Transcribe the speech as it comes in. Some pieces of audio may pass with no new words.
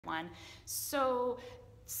one. So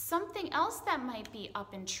something else that might be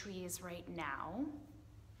up in trees right now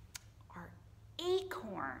are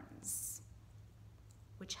acorns,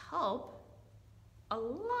 which help a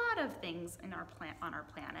lot of things in on our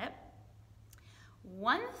planet.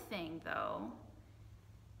 One thing though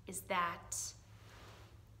is that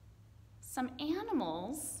some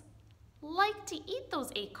animals like to eat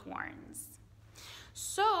those acorns.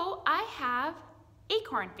 So I have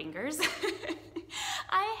acorn fingers.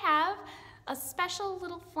 I have a special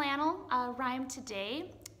little flannel rhyme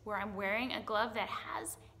today where I'm wearing a glove that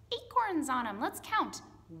has acorns on them. Let's count.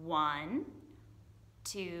 1,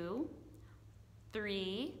 2,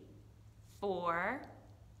 3, 4,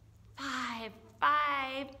 5.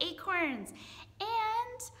 5 acorns.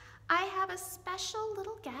 And I have a special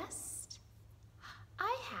little guest.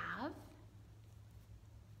 I have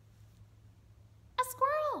a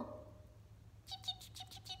squirrel.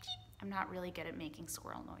 I'm not really good at making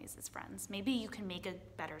squirrel noises, friends. Maybe you can make a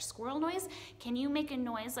better squirrel noise. Can you make a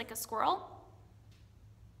noise like a squirrel?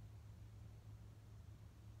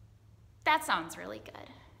 That sounds really good.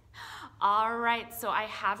 All right, so I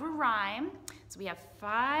have a rhyme. So we have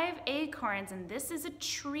 5 acorns, and this is a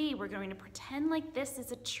tree. We're going to pretend like this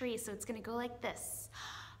is a tree, so it's gonna go like this.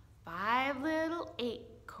 5 little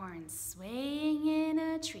acorns swaying in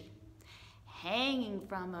a tree, hanging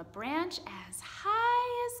from a branch as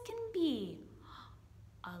high as can be.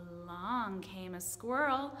 Along came a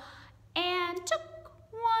squirrel and took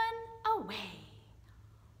one away.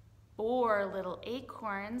 4 little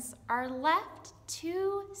acorns are left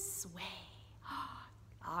to sway.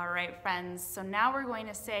 All right, friends, so now we're going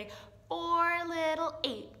to say 4 little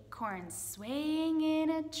acorns swaying in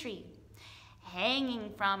a tree,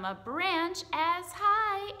 hanging from a branch as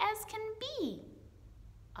high as can be.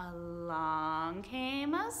 Along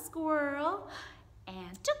came a squirrel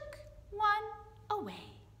and took one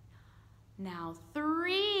away. Now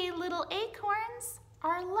 3 little acorns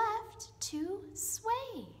are left to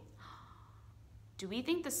sway. Do we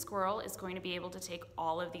think the squirrel is going to be able to take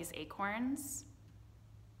all of these acorns?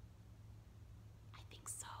 I think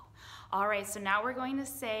so. All right, so now we're going to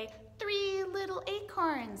say 3 little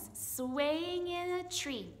acorns swaying in a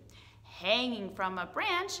tree, hanging from a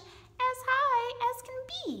branch as high as can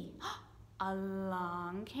be.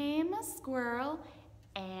 Along came a squirrel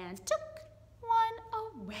and took one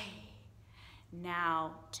away.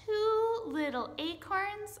 Now 2 little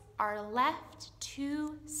acorns are left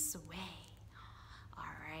to sway.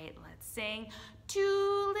 All right, let's sing.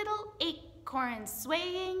 2 little acorns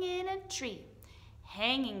swaying in a tree,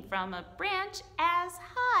 hanging from a branch as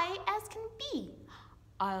high as can be.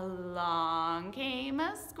 Along came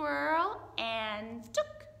a squirrel and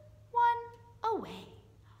took one away.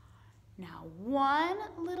 Now 1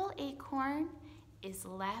 little acorn is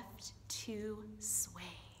left to sway.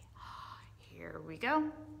 Here we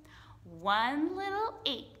go. 1 little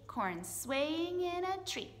acorn swaying in a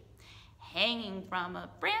tree, hanging from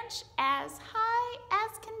a branch as high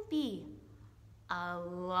as can be.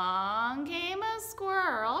 Along came a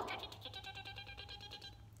squirrel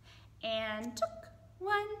and took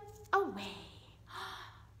one away.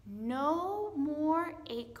 No more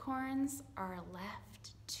acorns are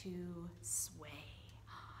left to sway.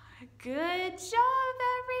 Good job,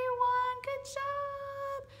 everyone. Good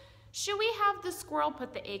job. Should we have the squirrel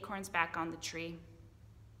put the acorns back on the tree?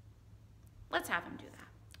 Let's have him do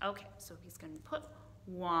that. Okay, so he's going to put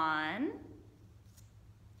 1,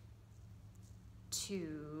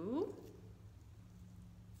 2,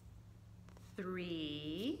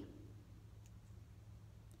 3,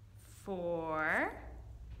 4,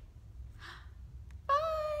 5.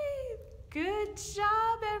 Good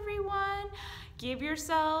job, everyone. Give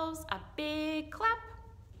yourselves a big clap.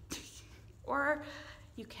 Or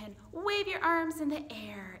you can wave your arms in the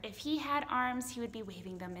air. If he had arms, he would be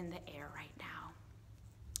waving them in the air right now.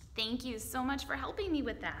 Thank you so much for helping me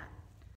with that.